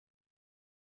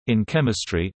In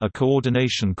chemistry, a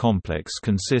coordination complex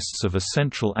consists of a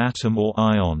central atom or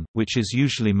ion, which is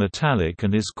usually metallic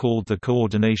and is called the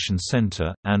coordination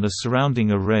center, and a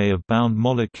surrounding array of bound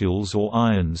molecules or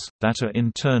ions, that are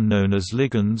in turn known as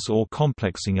ligands or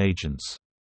complexing agents.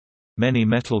 Many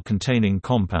metal-containing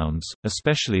compounds,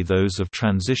 especially those of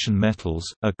transition metals,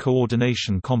 are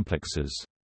coordination complexes.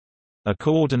 A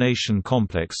coordination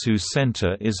complex whose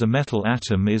center is a metal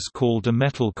atom is called a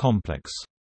metal complex.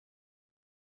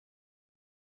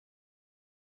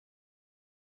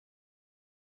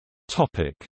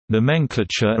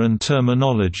 Nomenclature and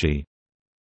terminology.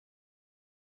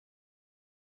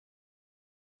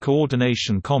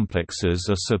 Coordination complexes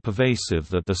are so pervasive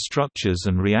that the structures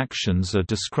and reactions are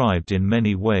described in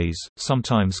many ways,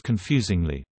 sometimes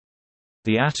confusingly.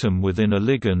 The atom within a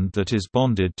ligand that is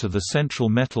bonded to the central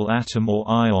metal atom or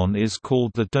ion is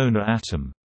called the donor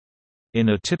atom. In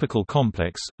a typical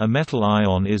complex, a metal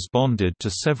ion is bonded to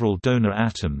several donor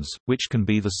atoms, which can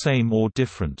be the same or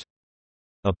different.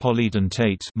 A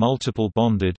polydentate multiple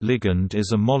bonded ligand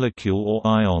is a molecule or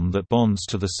ion that bonds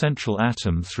to the central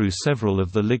atom through several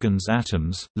of the ligand's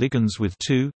atoms. Ligands with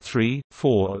 2, 3,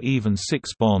 4 or even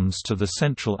 6 bonds to the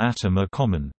central atom are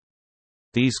common.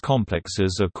 These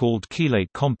complexes are called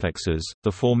chelate complexes.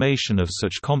 The formation of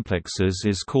such complexes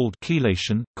is called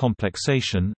chelation,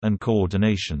 complexation, and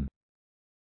coordination.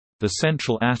 The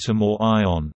central atom or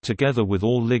ion, together with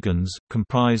all ligands,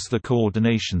 comprise the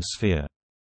coordination sphere.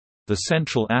 The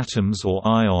central atoms or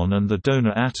ion and the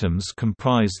donor atoms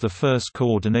comprise the first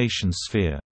coordination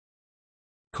sphere.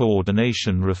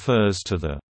 Coordination refers to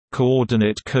the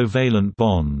coordinate covalent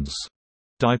bonds,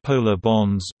 dipolar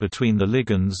bonds, between the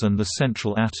ligands and the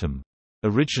central atom.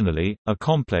 Originally, a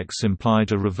complex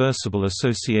implied a reversible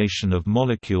association of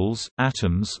molecules,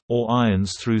 atoms, or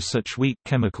ions through such weak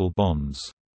chemical bonds.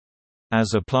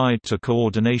 As applied to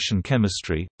coordination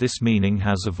chemistry, this meaning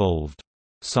has evolved.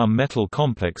 Some metal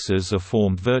complexes are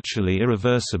formed virtually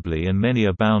irreversibly and many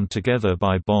are bound together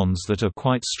by bonds that are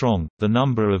quite strong. The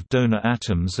number of donor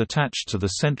atoms attached to the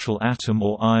central atom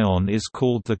or ion is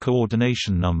called the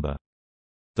coordination number.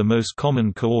 The most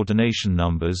common coordination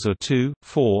numbers are 2,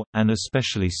 4, and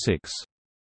especially 6.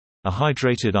 A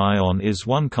hydrated ion is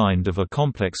one kind of a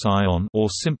complex ion,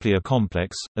 or simply a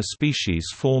complex, a species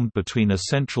formed between a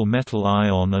central metal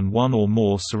ion and one or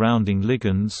more surrounding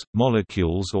ligands,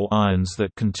 molecules or ions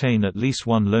that contain at least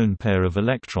one lone pair of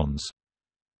electrons.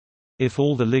 If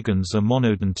all the ligands are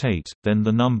monodentate, then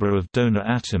the number of donor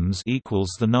atoms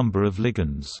equals the number of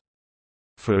ligands.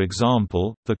 For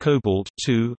example, the cobalt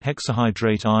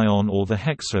hexahydrate ion or the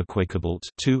hexaquicobalt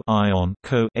ion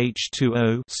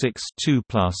H2O 6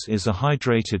 is a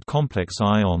hydrated complex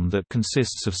ion that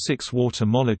consists of 6 water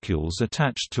molecules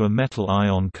attached to a metal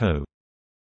ion Co.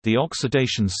 The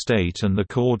oxidation state and the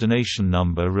coordination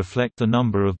number reflect the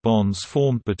number of bonds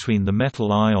formed between the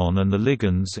metal ion and the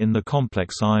ligands in the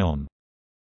complex ion.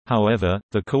 However,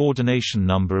 the coordination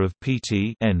number of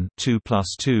Pt N 2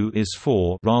 + 2 is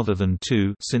 4 rather than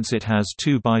 2 since it has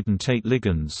 2 bidentate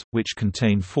ligands, which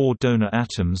contain 4 donor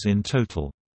atoms in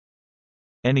total.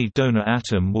 Any donor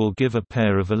atom will give a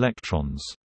pair of electrons.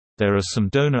 There are some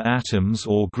donor atoms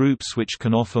or groups which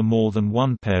can offer more than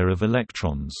one pair of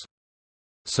electrons.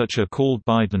 Such a called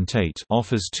bidentate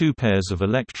offers 2 pairs of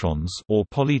electrons, or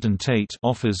polydentate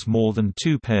offers more than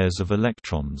 2 pairs of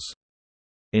electrons.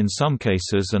 In some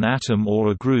cases an atom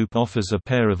or a group offers a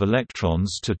pair of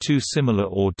electrons to 2 similar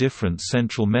or different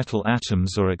central metal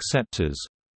atoms or acceptors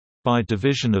by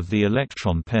division of the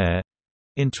electron pair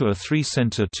into a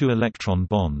 3-center 2-electron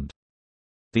bond.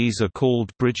 These are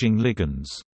called bridging ligands.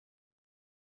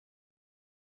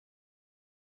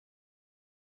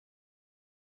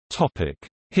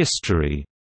 History.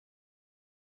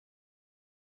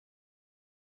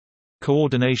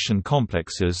 Coordination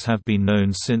complexes have been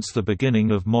known since the beginning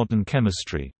of modern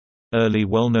chemistry. Early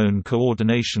well-known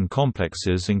coordination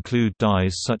complexes include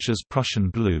dyes such as Prussian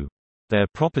blue. Their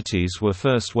properties were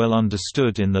first well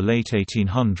understood in the late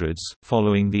 1800s,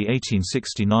 following the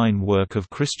 1869 work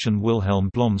of Christian Wilhelm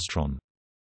Blomstron.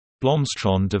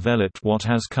 Blomstron developed what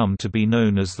has come to be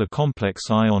known as the complex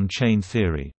ion chain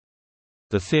theory.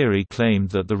 The theory claimed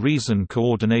that the reason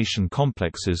coordination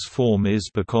complexes form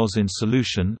is because in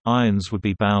solution, ions would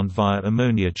be bound via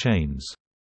ammonia chains.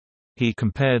 He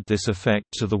compared this effect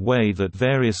to the way that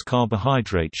various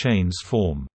carbohydrate chains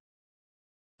form.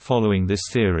 Following this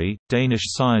theory, Danish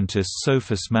scientist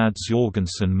Sophus Mads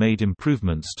Jorgensen made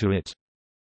improvements to it.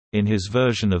 In his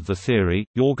version of the theory,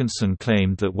 Jorgensen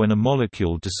claimed that when a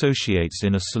molecule dissociates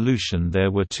in a solution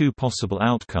there were two possible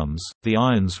outcomes: the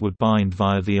ions would bind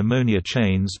via the ammonia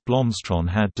chains Blomstron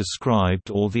had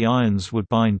described, or the ions would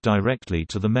bind directly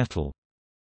to the metal.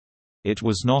 It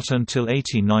was not until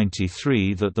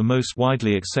 1893 that the most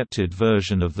widely accepted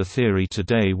version of the theory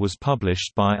today was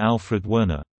published by Alfred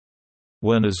Werner.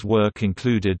 Werner's work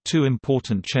included two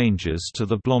important changes to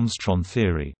the Blomstron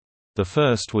theory. The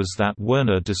first was that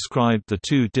Werner described the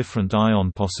two different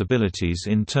ion possibilities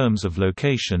in terms of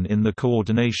location in the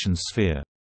coordination sphere.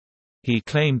 He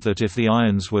claimed that if the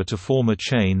ions were to form a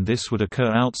chain, this would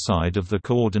occur outside of the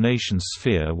coordination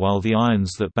sphere, while the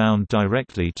ions that bound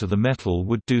directly to the metal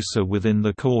would do so within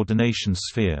the coordination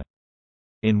sphere.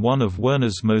 In one of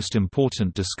Werner's most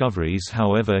important discoveries,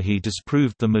 however, he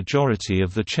disproved the majority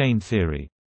of the chain theory.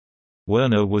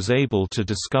 Werner was able to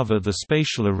discover the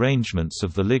spatial arrangements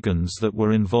of the ligands that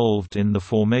were involved in the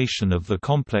formation of the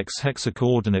complex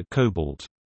hexacoordinate cobalt.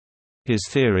 His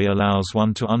theory allows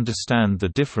one to understand the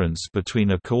difference between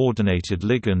a coordinated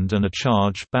ligand and a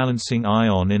charge-balancing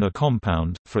ion in a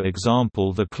compound, for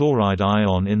example the chloride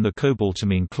ion in the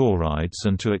cobaltamine chlorides,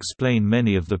 and to explain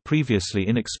many of the previously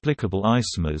inexplicable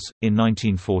isomers. In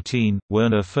 1914,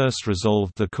 Werner first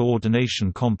resolved the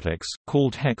coordination complex,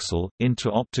 called hexyl,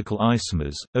 into optical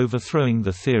isomers, overthrowing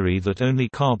the theory that only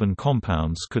carbon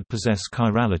compounds could possess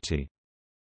chirality.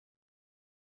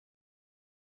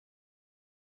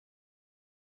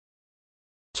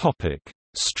 Topic: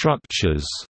 Structures.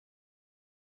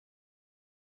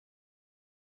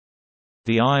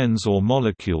 The ions or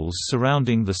molecules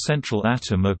surrounding the central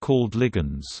atom are called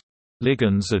ligands.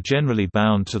 Ligands are generally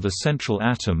bound to the central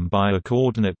atom by a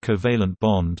coordinate covalent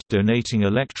bond, donating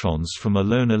electrons from a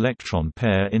lone electron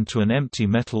pair into an empty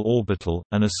metal orbital,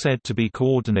 and are said to be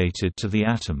coordinated to the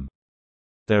atom.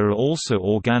 There are also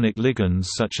organic ligands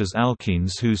such as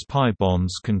alkenes whose pi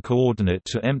bonds can coordinate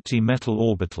to empty metal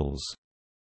orbitals.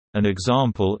 An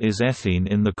example is ethene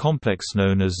in the complex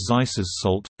known as Zeiss's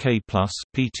salt, K+,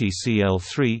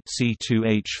 PtCl3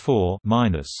 C2H4-.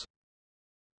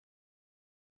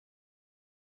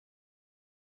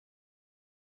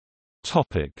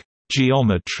 Topic: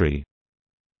 Geometry.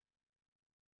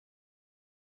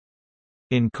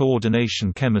 In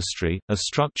coordination chemistry, a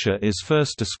structure is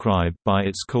first described by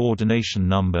its coordination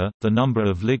number, the number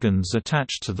of ligands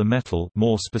attached to the metal,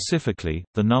 more specifically,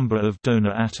 the number of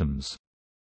donor atoms.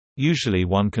 Usually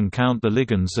one can count the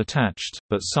ligands attached,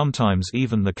 but sometimes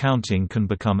even the counting can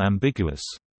become ambiguous.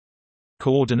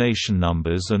 Coordination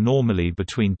numbers are normally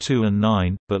between 2 and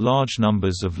 9, but large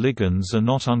numbers of ligands are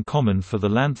not uncommon for the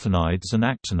lanthanides and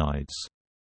actinides.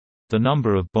 The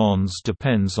number of bonds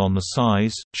depends on the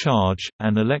size, charge,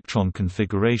 and electron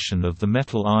configuration of the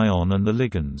metal ion and the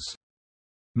ligands.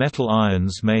 Metal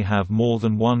ions may have more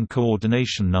than one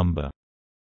coordination number.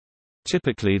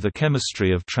 Typically the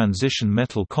chemistry of transition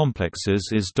metal complexes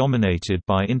is dominated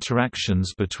by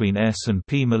interactions between s and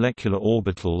p molecular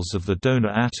orbitals of the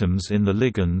donor atoms in the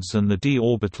ligands and the d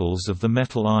orbitals of the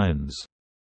metal ions.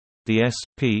 The s,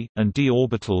 p, and d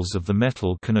orbitals of the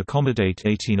metal can accommodate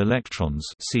 18 electrons,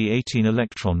 see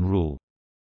 18-electron rule.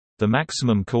 The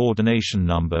maximum coordination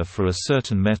number for a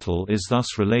certain metal is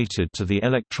thus related to the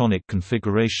electronic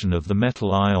configuration of the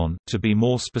metal ion, to be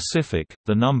more specific,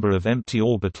 the number of empty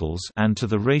orbitals, and to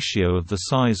the ratio of the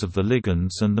size of the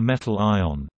ligands and the metal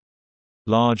ion.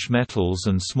 Large metals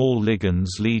and small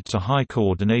ligands lead to high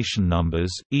coordination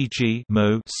numbers, e.g.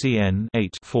 Mo Cn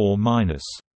 8-4-.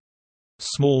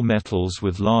 Small metals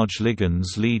with large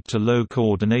ligands lead to low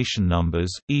coordination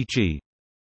numbers, e.g.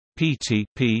 Pt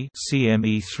P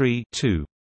CMe3 2.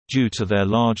 Due to their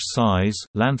large size,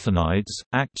 lanthanides,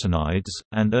 actinides,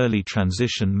 and early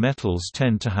transition metals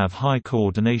tend to have high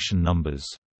coordination numbers.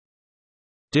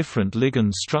 Different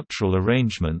ligand structural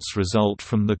arrangements result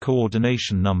from the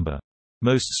coordination number.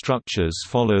 Most structures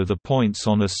follow the points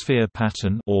on a sphere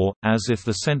pattern, or, as if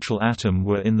the central atom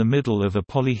were in the middle of a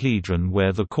polyhedron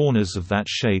where the corners of that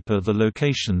shape are the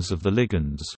locations of the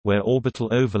ligands, where orbital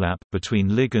overlap between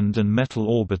ligand and metal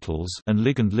orbitals and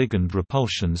ligand-ligand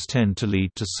repulsions tend to lead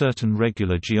to certain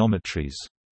regular geometries.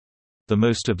 The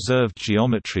most observed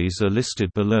geometries are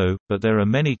listed below, but there are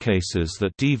many cases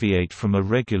that deviate from a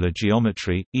regular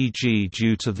geometry, e.g.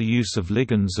 due to the use of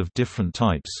ligands of different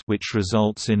types, which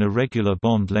results in irregular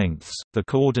bond lengths. The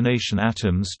coordination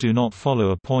atoms do not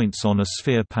follow a points on a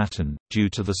sphere pattern, due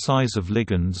to the size of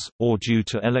ligands, or due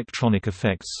to electronic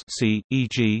effects, see,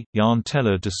 e.g.,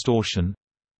 Jahn-Teller distortion.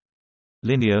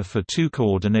 Linear for 2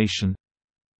 coordination,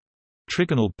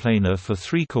 trigonal planar for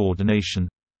 3 coordination,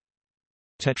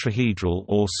 tetrahedral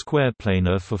or square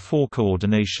planar for 4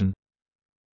 coordination,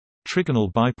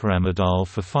 trigonal bipyramidal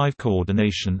for 5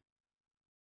 coordination,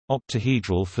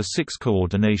 octahedral for 6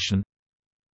 coordination,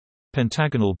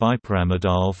 pentagonal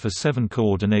bipyramidal for 7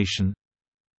 coordination,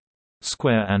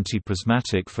 square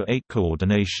antiprismatic for 8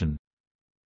 coordination,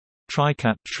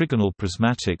 tricapped trigonal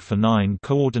prismatic for 9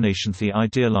 coordination. The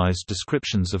idealized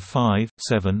descriptions of 5,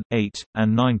 7, 8,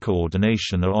 and 9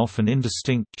 coordination are often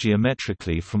indistinct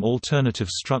geometrically from alternative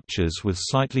structures with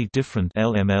slightly different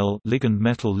LML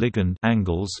ligand-metal ligand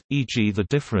angles, e.g. the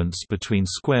difference between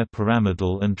square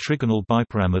pyramidal and trigonal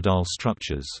bipyramidal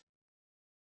structures.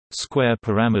 Square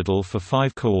pyramidal for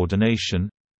 5 coordination,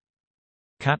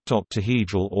 capped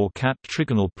octahedral or capped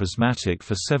trigonal prismatic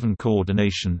for 7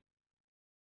 coordination,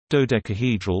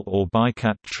 dodecahedral or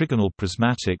bicapped trigonal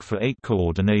prismatic for 8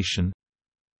 coordination,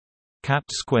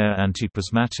 capped square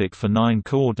antiprismatic for 9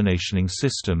 coordinationing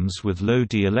systems with low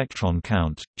d electron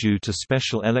count, due to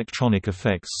special electronic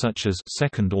effects such as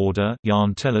second-order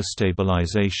Jahn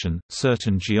telestabilization,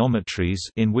 certain geometries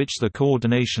in which the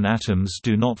coordination atoms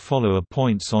do not follow a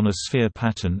points on a sphere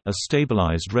pattern are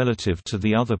stabilized relative to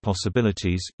the other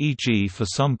possibilities, e.g. for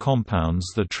some compounds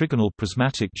the trigonal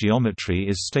prismatic geometry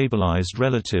is stabilized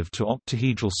relative to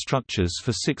octahedral structures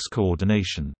for 6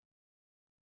 coordination.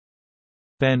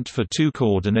 Bent for 2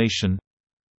 coordination,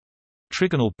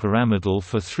 trigonal pyramidal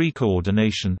for 3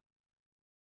 coordination,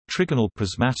 trigonal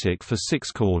prismatic for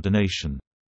 6 coordination.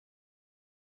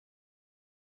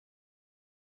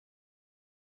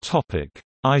 Topic: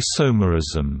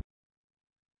 Isomerism.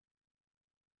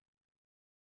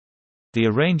 The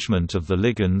arrangement of the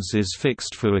ligands is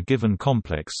fixed for a given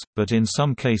complex, but in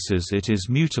some cases it is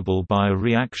mutable by a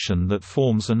reaction that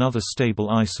forms another stable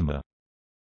isomer.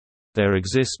 There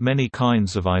exist many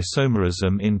kinds of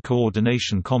isomerism in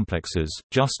coordination complexes,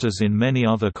 just as in many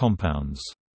other compounds.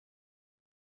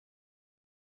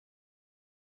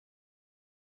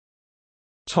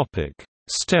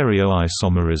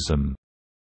 Stereoisomerism.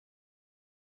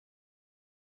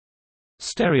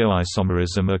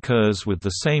 Stereoisomerism occurs with the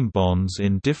same bonds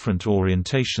in different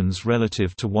orientations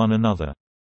relative to one another.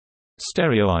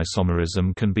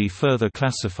 Stereoisomerism can be further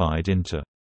classified into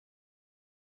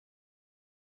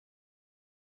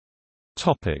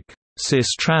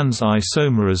cis-trans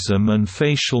isomerism and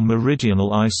facial meridional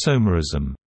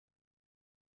isomerism.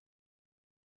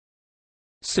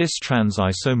 Cis-trans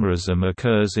isomerism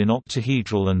occurs in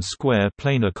octahedral and square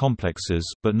planar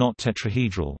complexes, but not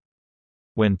tetrahedral.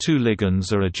 When 2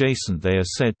 ligands are adjacent they are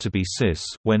said to be cis,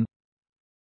 when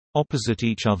opposite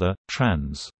each other,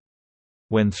 trans.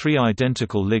 When 3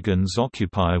 identical ligands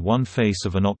occupy one face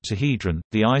of an octahedron,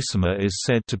 the isomer is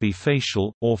said to be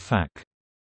facial, or FAC.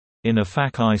 In a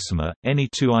FAC isomer, any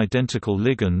 2 identical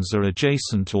ligands are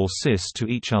adjacent or cis to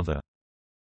each other.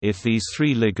 If these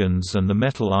 3 ligands and the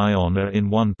metal ion are in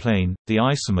one plane, the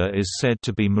isomer is said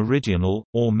to be meridional,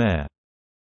 or mer.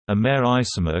 A mer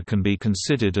isomer can be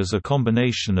considered as a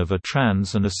combination of a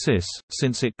trans and a cis,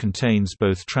 since it contains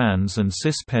both trans and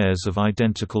cis pairs of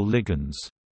identical ligands.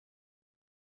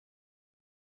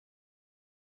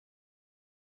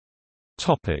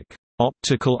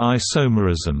 Optical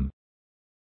isomerism.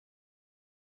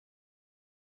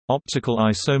 Optical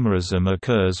isomerism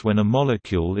occurs when a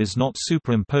molecule is not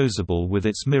superimposable with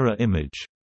its mirror image.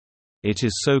 It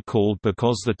is so called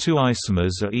because the 2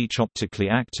 isomers are each optically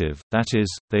active, that is,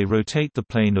 they rotate the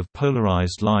plane of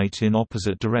polarized light in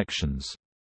opposite directions.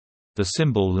 The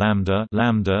symbol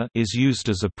lambda is used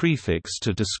as a prefix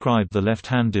to describe the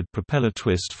left-handed propeller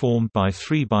twist formed by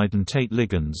 3 bidentate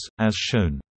ligands, as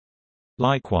shown.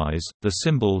 Likewise, the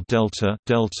symbol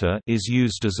delta is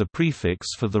used as a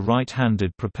prefix for the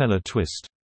right-handed propeller twist.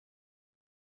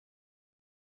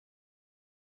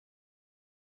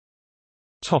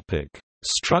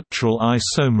 Structural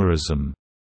isomerism.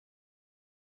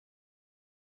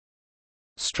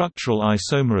 Structural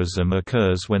isomerism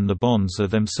occurs when the bonds are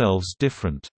themselves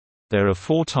different. There are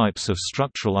 4 types of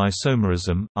structural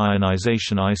isomerism: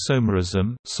 ionization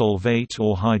isomerism, solvate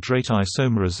or hydrate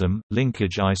isomerism,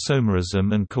 linkage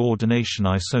isomerism and coordination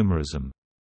isomerism.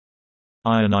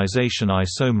 Ionization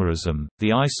isomerism –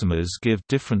 the isomers give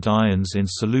different ions in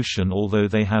solution although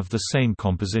they have the same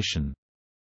composition.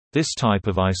 This type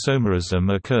of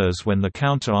isomerism occurs when the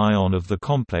counter ion of the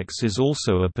complex is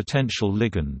also a potential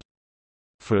ligand.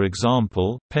 For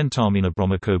example,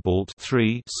 pentaminobromocobalt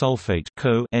sulfate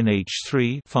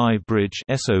NH3 bridge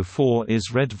SO4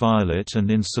 is red-violet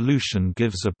and in solution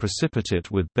gives a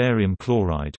precipitate with barium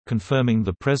chloride, confirming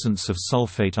the presence of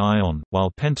sulfate ion,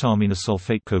 while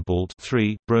pentaminosulfate cobalt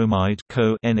bromide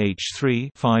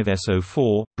NH3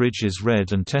 SO4 bridge is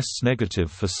red and tests negative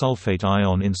for sulfate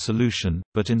ion in solution,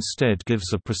 but instead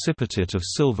gives a precipitate of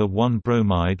silver 1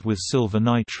 bromide with silver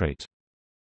nitrate.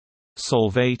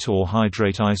 Solvate or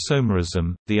hydrate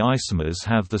isomerism – the isomers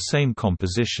have the same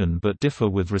composition but differ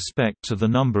with respect to the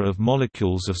number of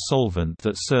molecules of solvent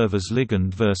that serve as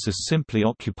ligand versus simply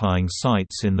occupying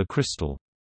sites in the crystal.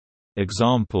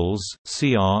 Examples: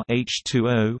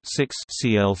 Cr(H2O)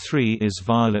 6Cl3 is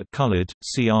violet-colored,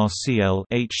 CrCl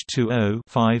H2O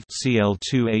 5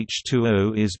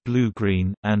 Cl2H2O is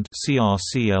blue-green, and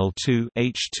CrCl2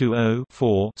 H2O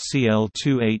 4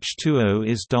 Cl2H2O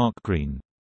is dark green.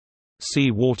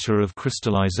 See water of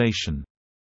crystallization.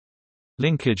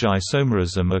 Linkage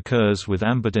isomerism occurs with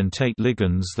ambidentate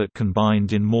ligands that can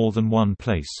bind in more than one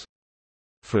place.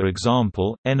 For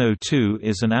example, NO2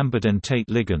 is an ambidentate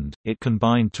ligand, it can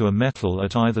bind to a metal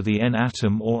at either the N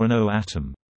atom or an O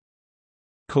atom.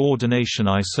 Coordination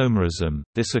isomerism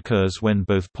 – this occurs when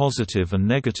both positive and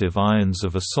negative ions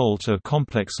of a salt are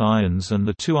complex ions and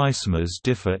the two isomers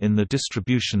differ in the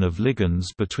distribution of ligands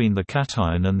between the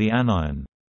cation and the anion.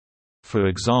 For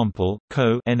example,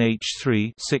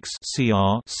 Co(NH3) 6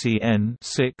 Cr(Cn)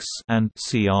 6 and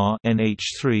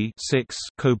Cr(NH3) 6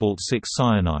 cobalt 6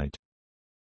 cyanide.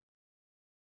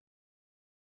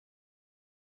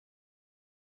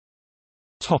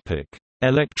 Topic: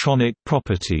 Electronic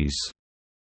properties.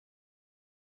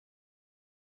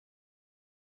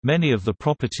 Many of the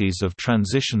properties of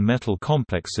transition metal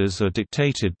complexes are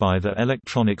dictated by their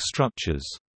electronic structures.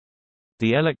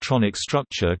 The electronic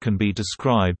structure can be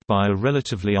described by a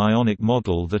relatively ionic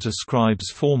model that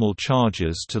ascribes formal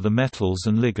charges to the metals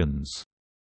and ligands.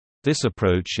 This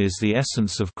approach is the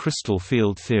essence of crystal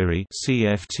field theory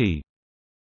 (CFT).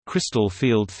 Crystal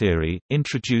field theory,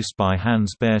 introduced by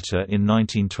Hans Bethe in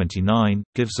 1929,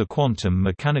 gives a quantum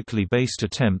mechanically based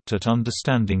attempt at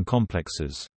understanding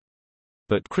complexes.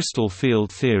 But crystal field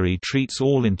theory treats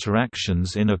all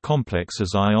interactions in a complex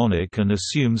as ionic and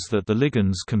assumes that the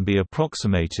ligands can be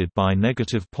approximated by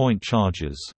negative point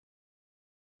charges.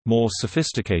 More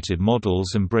sophisticated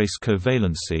models embrace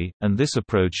covalency, and this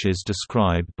approach is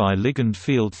described by ligand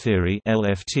field theory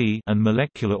 (LFT) and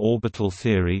molecular orbital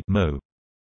theory (MO).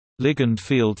 Ligand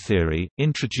field theory,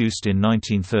 introduced in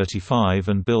 1935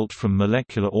 and built from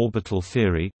molecular orbital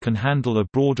theory, can handle a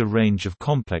broader range of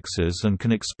complexes and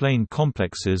can explain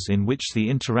complexes in which the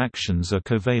interactions are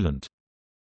covalent.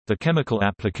 The chemical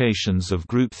applications of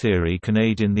group theory can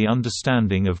aid in the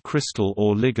understanding of crystal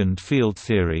or ligand field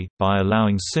theory, by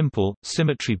allowing simple,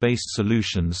 symmetry-based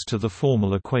solutions to the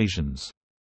formal equations.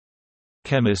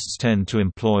 Chemists tend to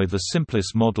employ the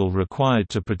simplest model required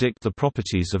to predict the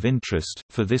properties of interest.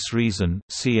 For this reason,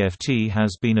 CFT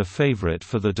has been a favorite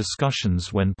for the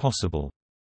discussions when possible.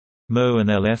 MO and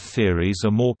LF theories are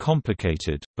more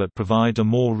complicated, but provide a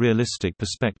more realistic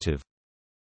perspective.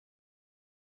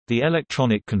 The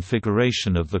electronic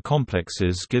configuration of the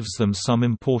complexes gives them some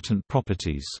important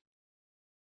properties.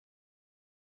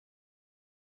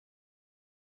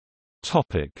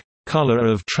 Topic: Color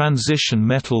of transition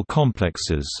metal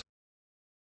complexes.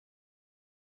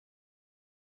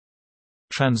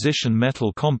 Transition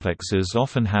metal complexes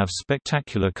often have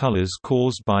spectacular colors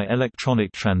caused by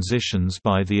electronic transitions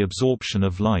by the absorption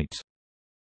of light.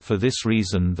 For this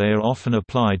reason they are often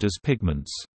applied as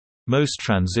pigments. Most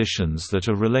transitions that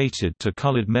are related to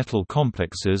colored metal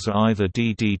complexes are either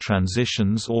DD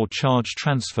transitions or charge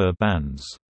transfer bands.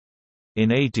 In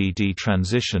ADD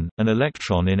transition, an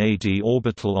electron in a d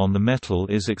orbital on the metal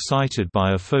is excited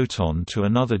by a photon to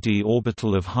another d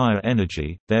orbital of higher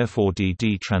energy, therefore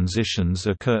DD transitions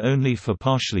occur only for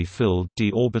partially filled d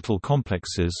orbital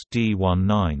complexes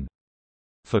D19.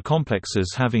 For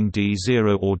complexes having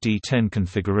D0 or D10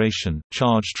 configuration,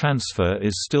 charge transfer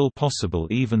is still possible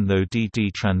even though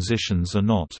DD transitions are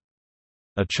not.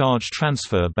 A charge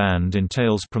transfer band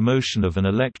entails promotion of an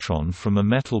electron from a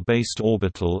metal-based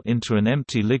orbital into an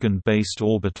empty ligand-based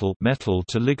orbital, metal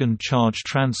to ligand charge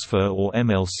transfer or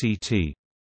MLCT.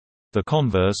 The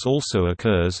converse also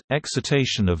occurs,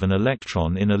 excitation of an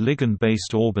electron in a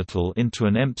ligand-based orbital into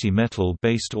an empty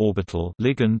metal-based orbital,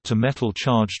 ligand to metal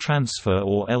charge transfer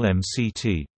or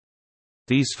LMCT.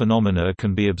 These phenomena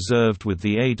can be observed with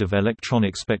the aid of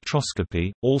electronic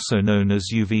spectroscopy, also known as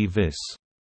UV-vis.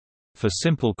 For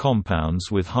simple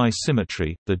compounds with high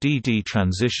symmetry, the DD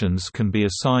transitions can be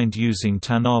assigned using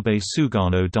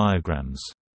Tanabe-Sugano diagrams.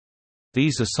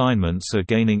 These assignments are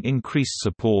gaining increased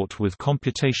support with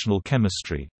computational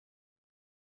chemistry.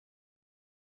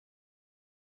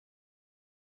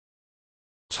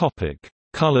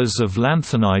 Colors of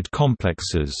lanthanide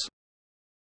complexes.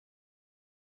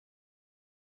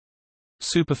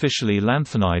 Superficially,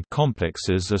 lanthanide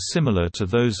complexes are similar to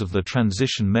those of the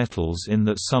transition metals in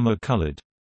that some are colored.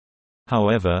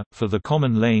 However, for the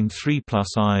common lane 3+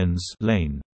 ions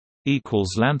lane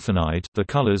equals lanthanide, the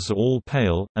colors are all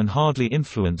pale, and hardly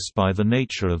influenced by the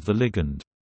nature of the ligand.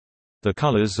 The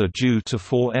colors are due to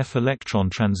 4f electron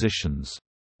transitions.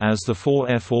 As the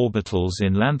 4f orbitals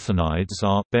in lanthanides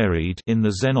are buried in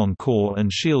the xenon core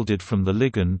and shielded from the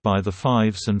ligand by the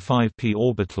 5s and 5p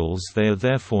orbitals, they are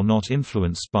therefore not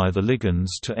influenced by the ligands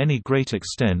to any great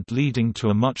extent, leading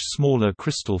to a much smaller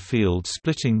crystal field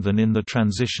splitting than in the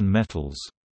transition metals.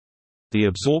 The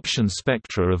absorption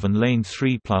spectra of an lane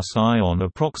 3+ ion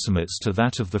approximates to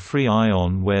that of the free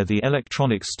ion, where the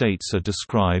electronic states are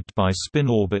described by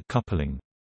spin-orbit coupling.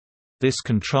 This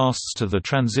contrasts to the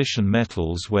transition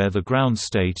metals, where the ground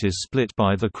state is split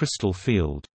by the crystal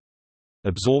field.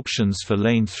 Absorptions for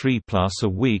lane 3+ are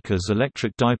weak, as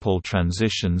electric dipole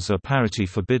transitions are parity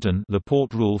forbidden,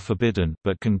 Laporte rule forbidden,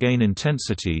 but can gain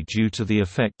intensity due to the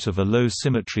effect of a low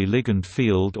symmetry ligand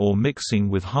field or mixing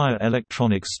with higher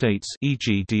electronic states,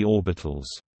 e.g. d orbitals.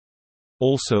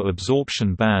 Also,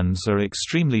 absorption bands are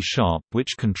extremely sharp,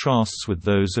 which contrasts with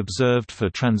those observed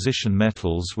for transition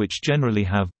metals, which generally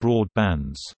have broad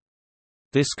bands.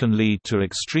 This can lead to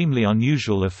extremely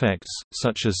unusual effects,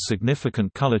 such as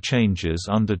significant color changes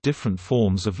under different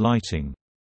forms of lighting.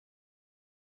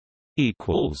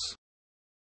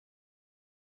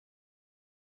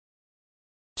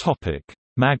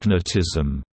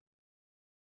 Magnetism.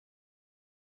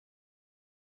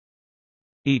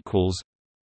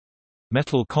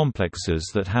 Metal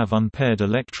complexes that have unpaired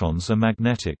electrons are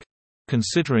magnetic.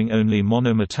 Considering only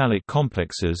monometallic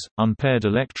complexes, unpaired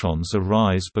electrons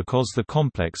arise because the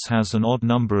complex has an odd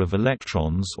number of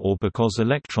electrons or because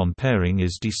electron pairing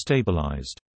is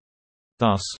destabilized.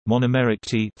 Thus, monomeric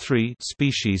T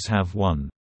species have one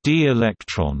d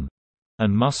electron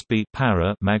and must be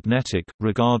para-magnetic,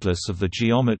 regardless of the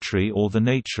geometry or the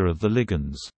nature of the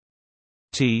ligands.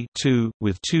 T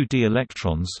with two d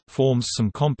electrons forms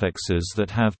some complexes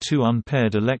that have two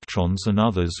unpaired electrons and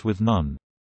others with none.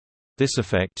 This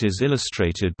effect is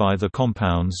illustrated by the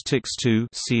compounds Tix2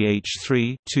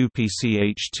 CH3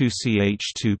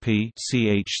 2PCH2CH2P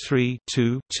CH3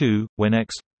 2 when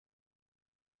X.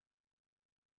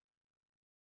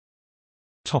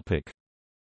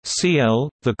 Cl,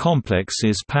 the complex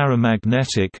is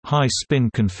paramagnetic high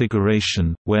spin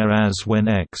configuration, whereas when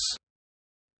X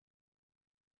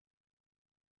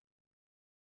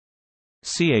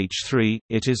CH3,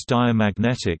 it is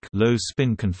diamagnetic low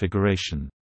spin configuration.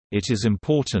 It is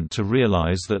important to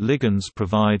realize that ligands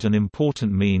provide an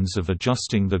important means of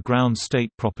adjusting the ground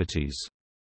state properties.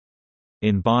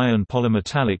 In bi- and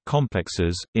polymetallic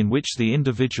complexes, in which the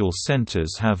individual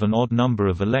centers have an odd number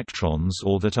of electrons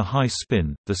or that are high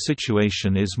spin, the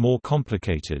situation is more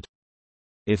complicated.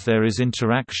 If there is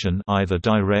interaction either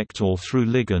direct or through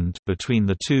ligand between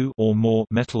the two or more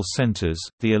metal centers,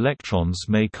 the electrons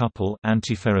may couple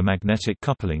antiferromagnetic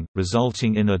coupling,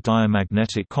 resulting in a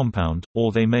diamagnetic compound,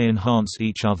 or they may enhance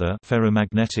each other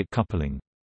ferromagnetic coupling.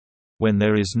 When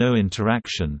there is no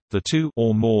interaction, the two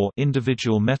or more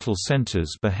individual metal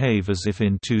centers behave as if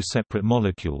in two separate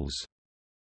molecules.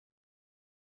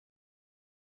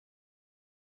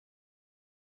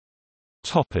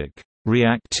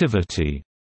 Reactivity.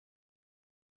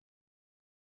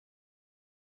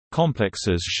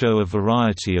 Complexes show a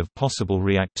variety of possible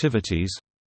reactivities.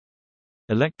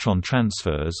 Electron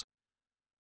transfers.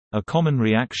 A common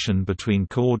reaction between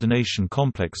coordination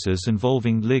complexes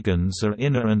involving ligands are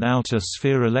inner and outer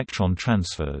sphere electron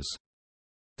transfers.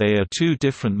 They are two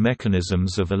different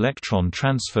mechanisms of electron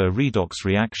transfer redox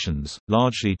reactions,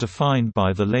 largely defined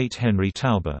by the late Henry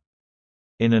Taube.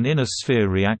 In an inner sphere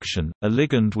reaction, a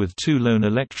ligand with two lone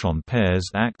electron pairs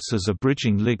acts as a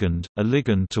bridging ligand, a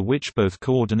ligand to which both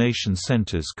coordination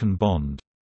centers can bond.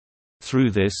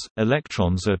 Through this,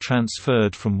 electrons are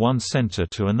transferred from one center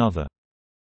to another.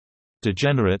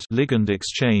 Degenerate ligand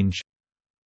exchange.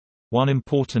 One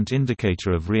important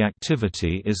indicator of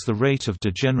reactivity is the rate of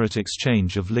degenerate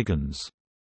exchange of ligands.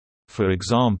 For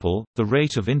example, the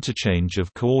rate of interchange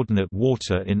of coordinate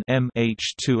water in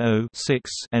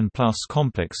MH2O6N+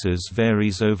 complexes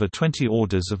varies over 20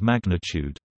 orders of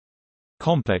magnitude.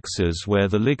 Complexes where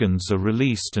the ligands are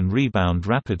released and rebound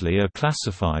rapidly are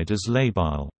classified as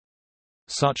labile.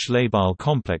 Such labile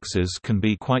complexes can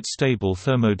be quite stable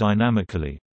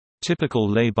thermodynamically. Typical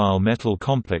labile metal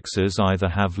complexes either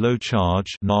have low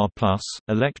charge Na+,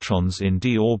 electrons in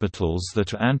d orbitals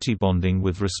that are antibonding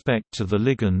with respect to the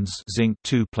ligands zinc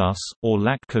 2+, or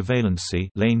lack covalency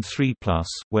lane 3+,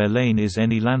 where lane is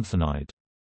any lanthanide.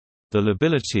 The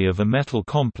lability of a metal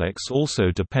complex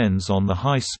also depends on the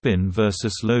high spin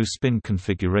versus low spin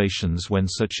configurations when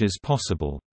such is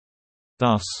possible.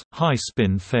 Thus,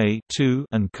 high-spin Fe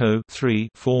and Co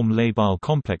form labile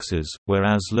complexes,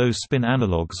 whereas low-spin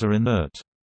analogues are inert.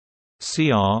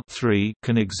 Cr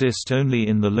can exist only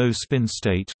in the low-spin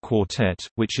state quartet,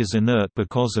 which is inert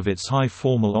because of its high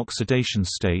formal oxidation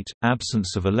state,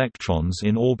 absence of electrons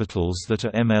in orbitals that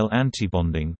are Ml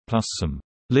antibonding, plus some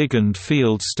ligand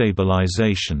field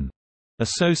stabilization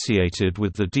associated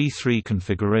with the D3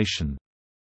 configuration.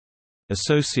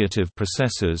 Associative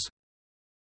processes.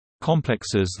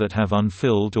 Complexes that have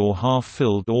unfilled or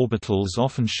half-filled orbitals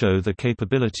often show the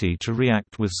capability to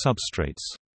react with substrates.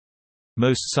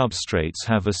 Most substrates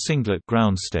have a singlet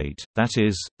ground state, that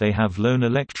is, they have lone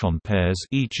electron pairs,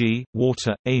 e.g.,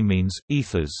 water, amines,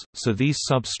 ethers, so these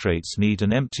substrates need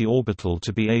an empty orbital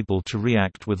to be able to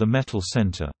react with a metal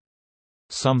center.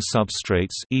 Some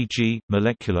substrates, e.g.,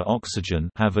 molecular oxygen,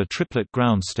 have a triplet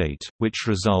ground state, which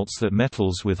results that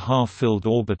metals with half-filled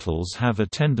orbitals have a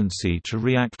tendency to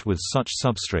react with such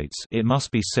substrates. It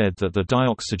must be said that the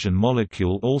dioxygen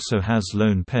molecule also has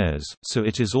lone pairs, so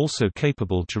it is also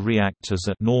capable to react as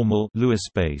a normal Lewis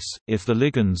base. If the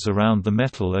ligands around the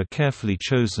metal are carefully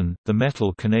chosen, the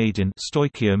metal can aid in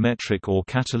stoichiometric or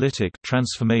catalytic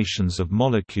transformations of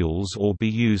molecules or be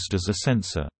used as a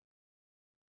sensor.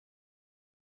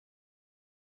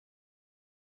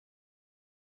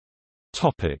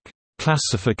 Topic: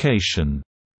 Classification.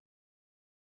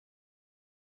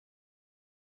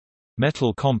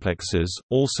 Metal complexes,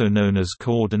 also known as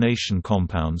coordination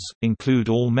compounds, include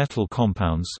all metal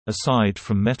compounds, aside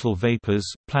from metal vapors,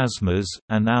 plasmas,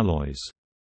 and alloys.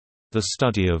 The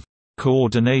study of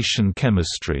coordination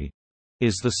chemistry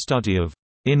is the study of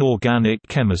inorganic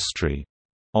chemistry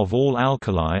of all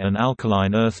alkali and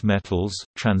alkaline earth metals,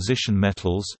 transition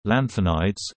metals,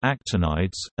 lanthanides,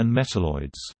 actinides, and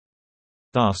metalloids.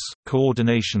 Thus,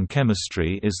 coordination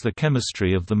chemistry is the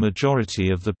chemistry of the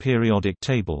majority of the periodic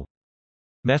table.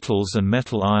 Metals and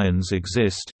metal ions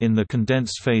exist, in the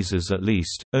condensed phases at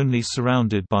least, only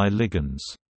surrounded by ligands.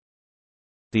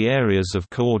 The areas of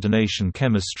coordination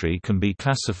chemistry can be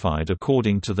classified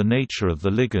according to the nature of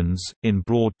the ligands, in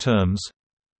broad terms.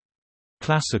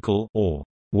 Classical or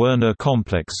Werner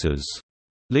complexes.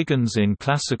 Ligands in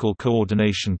classical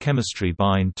coordination chemistry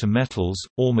bind to metals,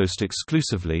 almost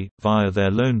exclusively, via their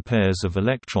lone pairs of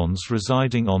electrons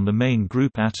residing on the main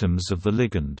group atoms of the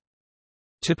ligand.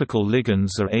 Typical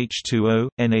ligands are H2O,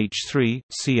 NH3,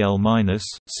 Cl-,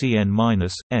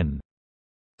 Cn-, N.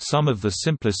 Some of the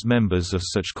simplest members of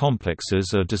such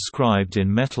complexes are described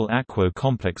in metal-aquo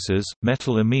complexes,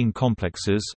 metal-amine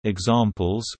complexes.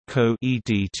 Examples: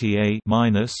 Co-EDTA-,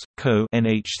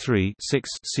 Co-NH3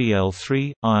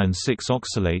 6Cl3, iron 6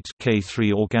 oxalate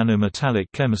K3 organometallic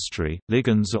chemistry.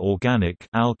 Ligands are organic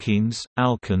alkenes,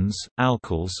 alkanes,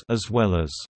 alkyls, as well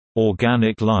as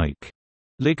organic-like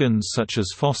ligands such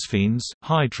as phosphines,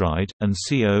 hydride, and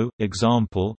CO.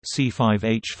 Example: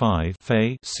 C5H5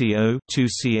 Fe CO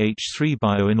 2CH3.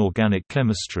 Bioinorganic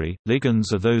chemistry.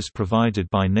 Ligands are those provided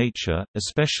by nature,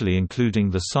 especially including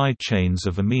the side chains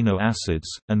of amino acids,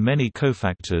 and many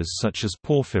cofactors such as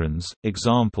porphyrins.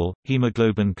 Example: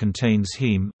 hemoglobin contains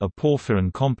heme, a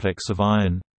porphyrin complex of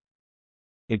iron.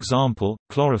 Example: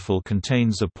 chlorophyll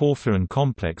contains a porphyrin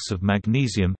complex of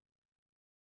magnesium.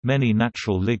 Many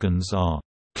natural ligands are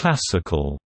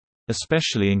classical,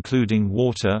 especially including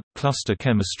water. Cluster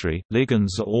chemistry.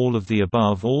 Ligands are all of the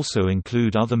above. Also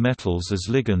include other metals as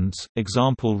ligands.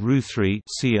 Example: Ru3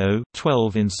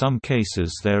 CO12. In some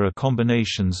cases there are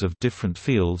combinations of different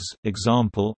fields.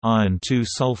 Example: iron 2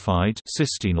 sulfide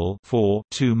cysteine 4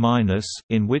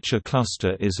 in which a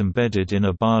cluster is embedded in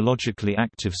a biologically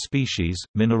active species.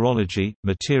 Mineralogy,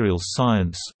 materials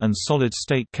science, and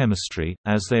solid-state chemistry,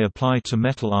 as they apply to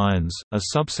metal ions, are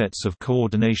subsets of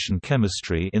coordination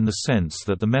chemistry in the sense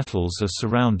that the metals are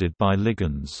surrounded by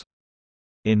ligands.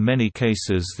 In many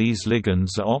cases these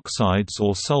ligands are oxides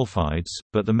or sulfides,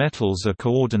 but the metals are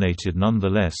coordinated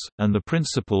nonetheless, and the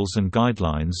principles and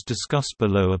guidelines discussed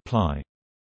below apply.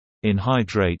 In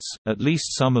hydrates, at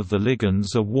least some of the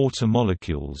ligands are water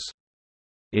molecules.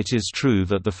 It is true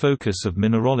that the focus of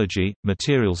mineralogy,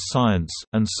 materials science,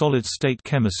 and solid-state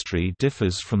chemistry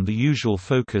differs from the usual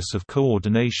focus of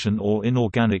coordination or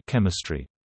inorganic chemistry.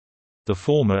 The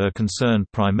former are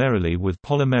concerned primarily with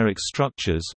polymeric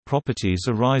structures, properties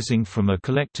arising from a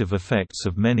collective effects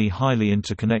of many highly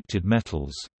interconnected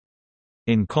metals.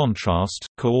 In contrast,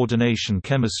 coordination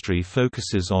chemistry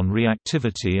focuses on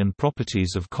reactivity and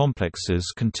properties of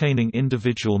complexes containing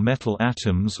individual metal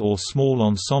atoms or small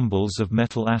ensembles of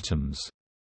metal atoms.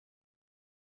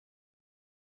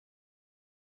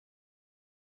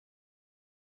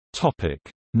 Topic: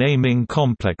 Naming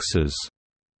complexes.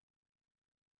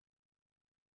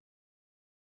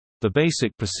 The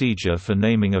basic procedure for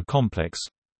naming a complex.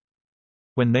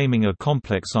 When naming a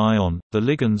complex ion, the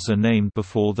ligands are named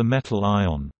before the metal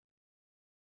ion.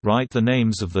 Write the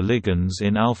names of the ligands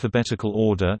in alphabetical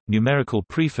order. Numerical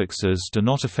prefixes do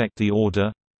not affect the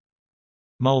order.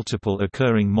 Multiple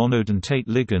occurring monodentate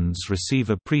ligands receive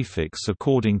a prefix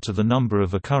according to the number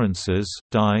of occurrences: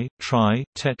 di, tri,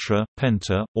 tetra,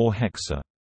 penta, or hexa.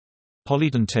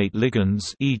 Polydentate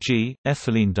ligands, e.g.,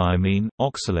 ethylenediamine,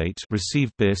 oxalate,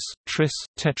 receive bis, tris,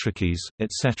 tetrakis,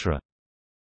 etc.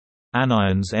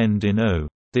 Anions end in -o.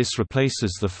 This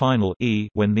replaces the final e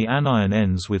when the anion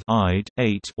ends with -ide,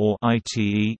 -ate, or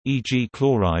 -ite, e.g.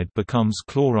 chloride becomes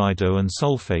chlorido and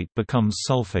sulfate becomes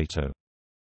sulfato.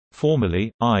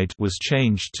 Formerly, -ide was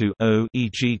changed to -o,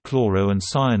 e.g. chloro and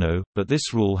cyano, but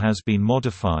this rule has been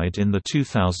modified in the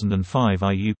 2005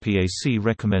 IUPAC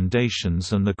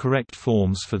recommendations and the correct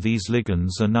forms for these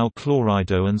ligands are now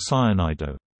chlorido and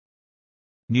cyanido.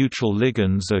 Neutral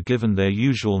ligands are given their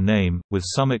usual name, with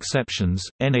some exceptions.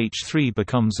 NH3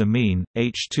 becomes amine,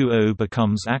 H2O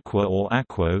becomes aqua or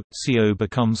aquo, CO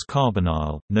becomes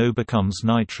carbonyl, NO becomes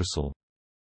nitrosyl.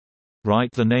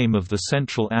 Write the name of the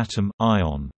central atom,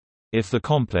 ion. If the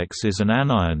complex is an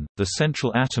anion, the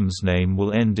central atom's name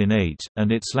will end in -ate,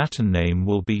 and its Latin name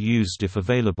will be used if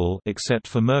available, except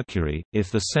for mercury.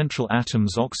 If the central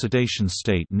atom's oxidation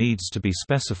state needs to be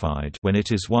specified when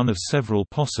it is one of several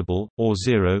possible, or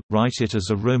 0, write it as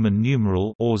a Roman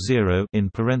numeral or 0 in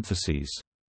parentheses.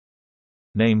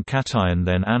 Name cation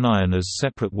then anion as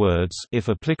separate words if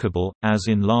applicable, as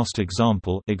in last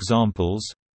example.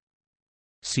 Examples: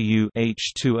 Cu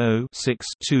H2O 6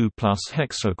 2 plus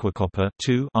hexaquicopper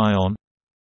 2 ion,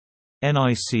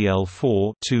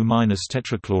 NiCl4 2 minus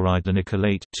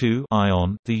tetrachloridenicholate 2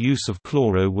 ion. The use of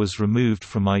chloro was removed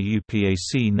from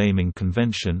IUPAC naming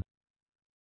convention.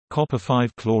 Copper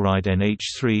 5 chloride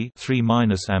NH3 3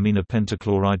 minus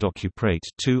aminopentachloridocuprate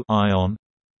 2 ion.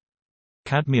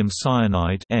 Cadmium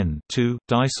cyanide N2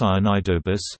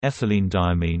 dicyanidobus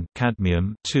ethylenediamine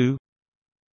cadmium 2.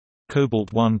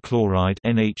 Cobalt 1 chloride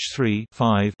NH3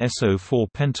 5 SO4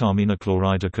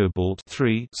 pentaminochloride cobalt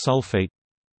 3 sulfate.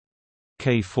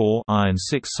 K4 iron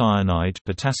 6 cyanide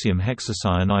potassium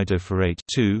hexacyanidoferrate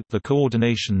 2. The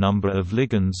coordination number of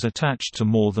ligands attached to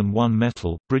more than one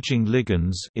metal bridging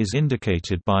ligands is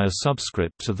indicated by a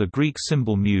subscript to the Greek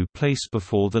symbol mu placed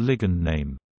before the ligand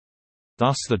name.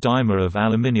 Thus the dimer of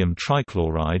aluminium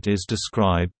trichloride is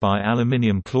described by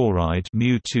aluminium chloride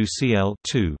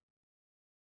Mu2Cl2.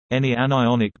 Any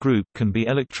anionic group can be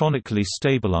electronically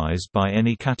stabilized by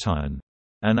any cation.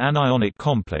 An anionic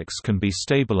complex can be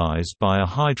stabilized by a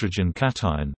hydrogen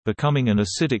cation, becoming an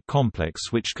acidic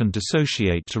complex which can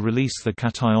dissociate to release the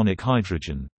cationic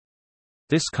hydrogen.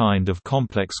 This kind of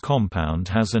complex compound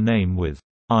has a name with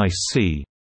IC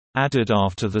added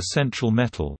after the central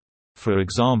metal. For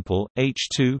example,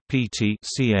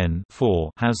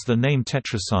 H2-PT-CN4 has the name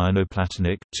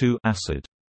tetracyanoplatinic 2 acid.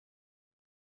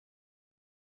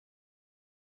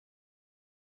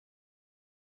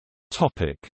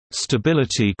 Topic: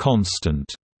 Stability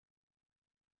constant.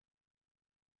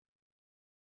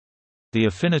 The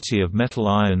affinity of metal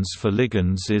ions for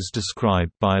ligands is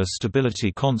described by a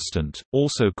stability constant,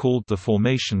 also called the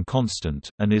formation constant,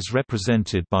 and is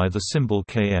represented by the symbol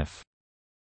Kf.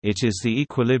 It is the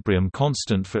equilibrium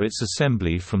constant for its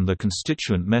assembly from the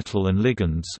constituent metal and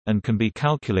ligands, and can be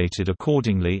calculated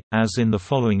accordingly, as in the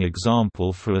following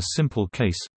example for a simple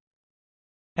case.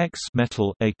 X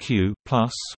metal Aq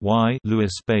plus Y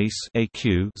Lewis base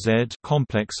Aq Z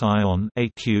complex ion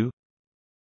Aq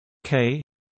K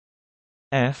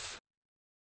F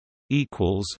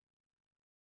equals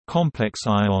complex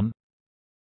ion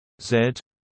Z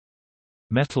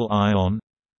metal ion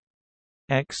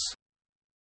X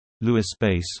Lewis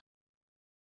base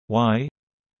Y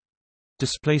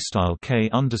display style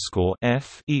K underscore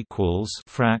F equals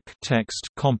frac text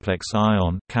complex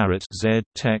ion caret Z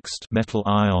text metal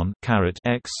ion caret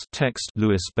X text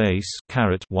Lewis base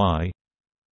caret Y,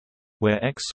 where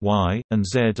X, Y, and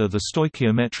Z are the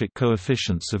stoichiometric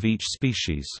coefficients of each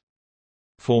species.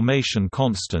 Formation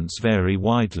constants vary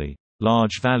widely.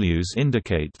 Large values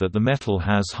indicate that the metal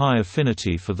has high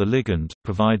affinity for the ligand,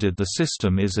 provided the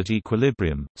system is at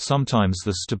equilibrium. Sometimes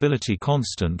the stability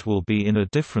constant will be in a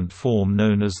different form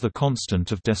known as the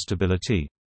constant of destability.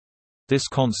 This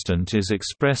constant is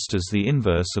expressed as the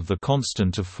inverse of the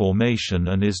constant of formation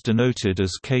and is denoted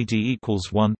as Kd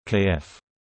equals 1, Kf.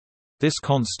 This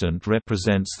constant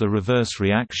represents the reverse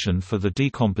reaction for the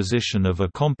decomposition of a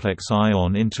complex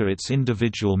ion into its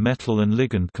individual metal and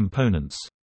ligand components.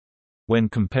 When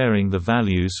comparing the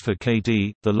values for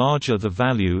Kd, the larger the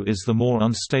value is, the more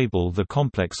unstable the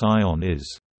complex ion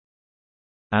is.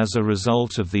 As a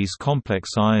result of these complex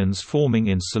ions forming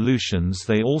in solutions,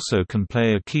 they also can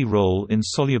play a key role in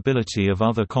solubility of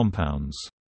other compounds.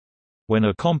 When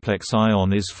a complex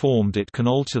ion is formed, it can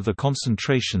alter the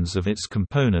concentrations of its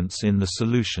components in the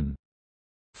solution.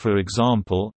 For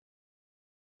example,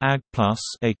 Ag plus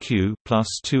Aq plus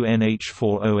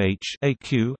 2NH4OH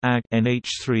Aq Ag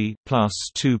NH3 plus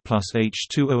 2 plus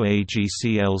H2O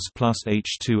AgCls plus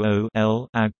H2O L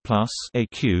Ag plus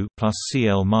Aq plus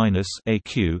Cl minus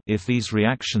Aq. If these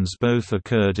reactions both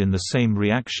occurred in the same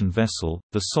reaction vessel,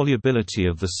 the solubility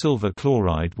of the silver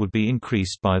chloride would be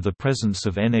increased by the presence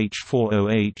of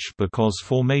NH4OH because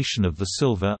formation of the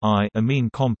silver I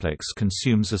amine complex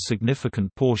consumes a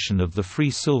significant portion of the free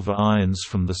silver ions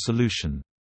from the solution.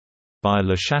 By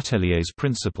Le Chatelier's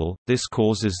principle, this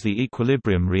causes the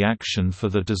equilibrium reaction for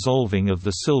the dissolving of the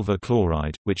silver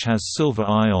chloride, which has silver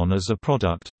ion as a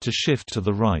product, to shift to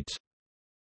the right.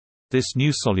 This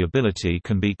new solubility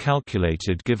can be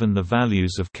calculated given the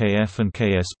values of Kf and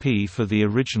Ksp for the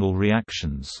original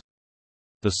reactions.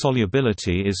 The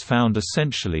solubility is found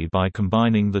essentially by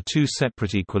combining the two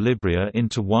separate equilibria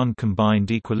into one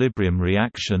combined equilibrium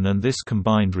reaction, and this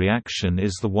combined reaction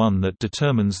is the one that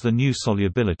determines the new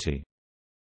solubility.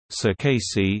 So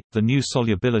Kc, the new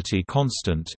solubility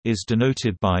constant, is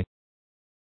denoted by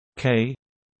K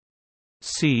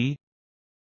C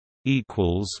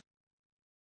equals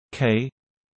K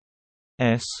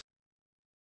S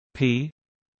P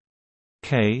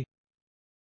K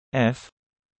F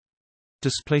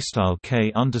display style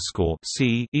K underscore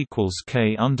C equals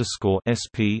K underscore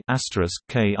SP asterisk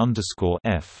K underscore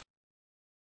F.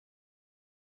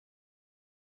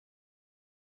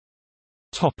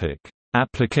 Topic: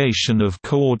 Application of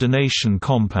coordination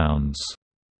compounds.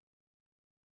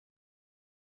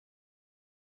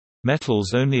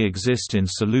 Metals only exist in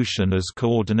solution as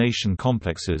coordination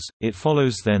complexes. It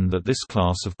follows then that this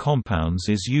class of compounds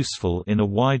is useful in a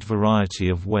wide variety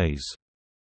of ways.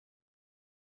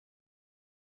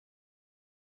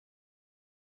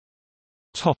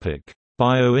 Topic: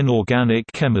 Bioinorganic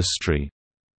chemistry.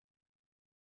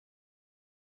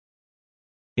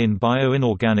 In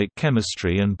bioinorganic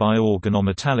chemistry and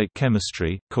bioorganometallic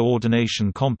chemistry,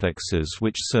 coordination complexes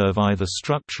which serve either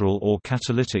structural or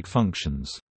catalytic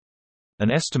functions. An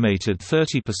estimated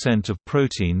 30% of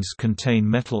proteins contain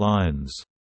metal ions.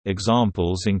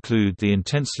 Examples include the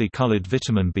intensely colored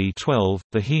vitamin B12,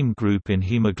 the heme group in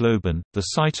hemoglobin, the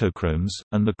cytochromes,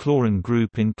 and the chlorine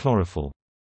group in chlorophyll.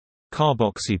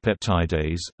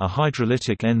 Carboxypeptidase, a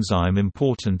hydrolytic enzyme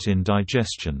important in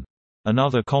digestion.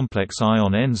 Another complex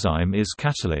ion enzyme is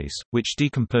catalase, which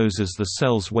decomposes the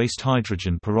cell's waste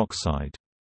hydrogen peroxide.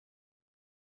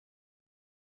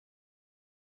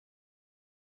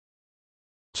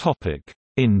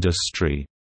 Industry.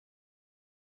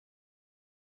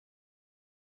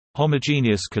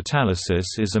 Homogeneous catalysis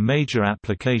is a major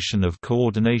application of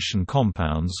coordination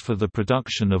compounds for the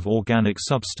production of organic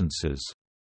substances.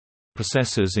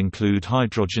 Processes include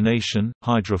hydrogenation,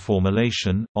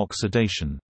 hydroformylation,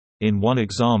 oxidation. In one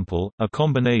example, a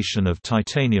combination of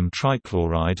titanium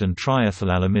trichloride and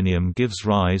triethylaluminium gives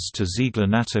rise to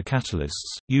Ziegler-Natta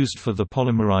catalysts, used for the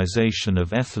polymerization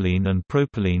of ethylene and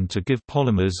propylene to give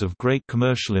polymers of great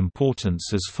commercial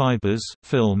importance as fibers,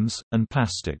 films, and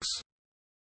plastics.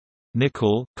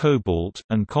 Nickel, cobalt,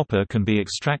 and copper can be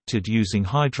extracted using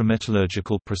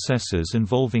hydrometallurgical processes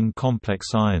involving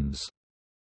complex ions.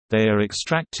 They are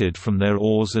extracted from their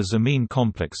ores as amine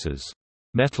complexes.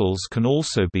 Metals can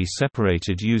also be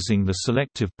separated using the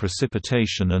selective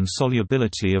precipitation and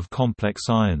solubility of complex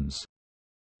ions.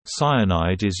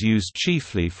 Cyanide is used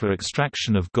chiefly for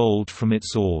extraction of gold from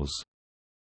its ores.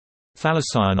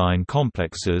 Phthalocyanine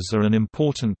complexes are an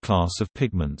important class of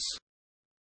pigments.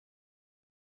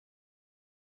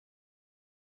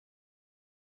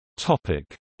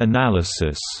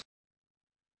 Analysis.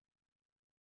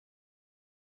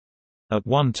 At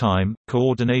one time,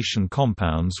 coordination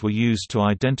compounds were used to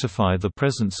identify the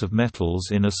presence of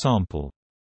metals in a sample.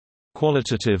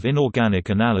 Qualitative inorganic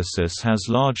analysis has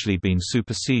largely been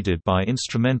superseded by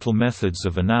instrumental methods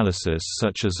of analysis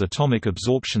such as atomic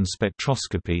absorption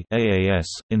spectroscopy (AAS),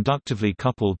 inductively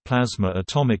coupled plasma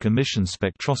atomic emission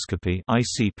spectroscopy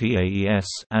 (ICP-AES),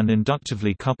 and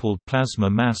inductively coupled plasma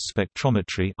mass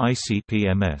spectrometry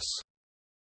 (ICP-MS).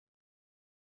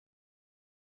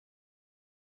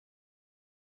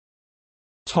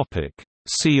 Topic: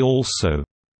 See also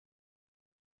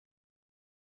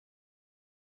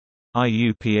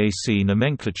IUPAC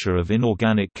nomenclature of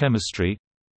inorganic chemistry,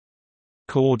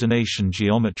 coordination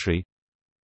geometry,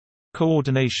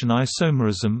 coordination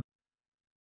isomerism,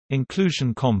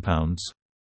 inclusion compounds.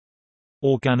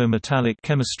 Organometallic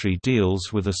chemistry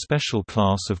deals with a special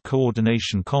class of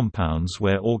coordination compounds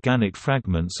where organic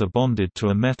fragments are bonded to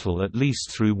a metal at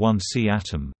least through one C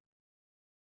atom.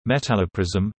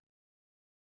 Metalloprism.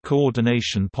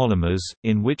 Coordination polymers,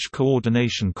 in which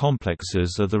coordination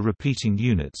complexes are the repeating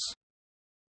units.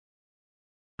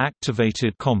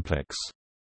 Activated complex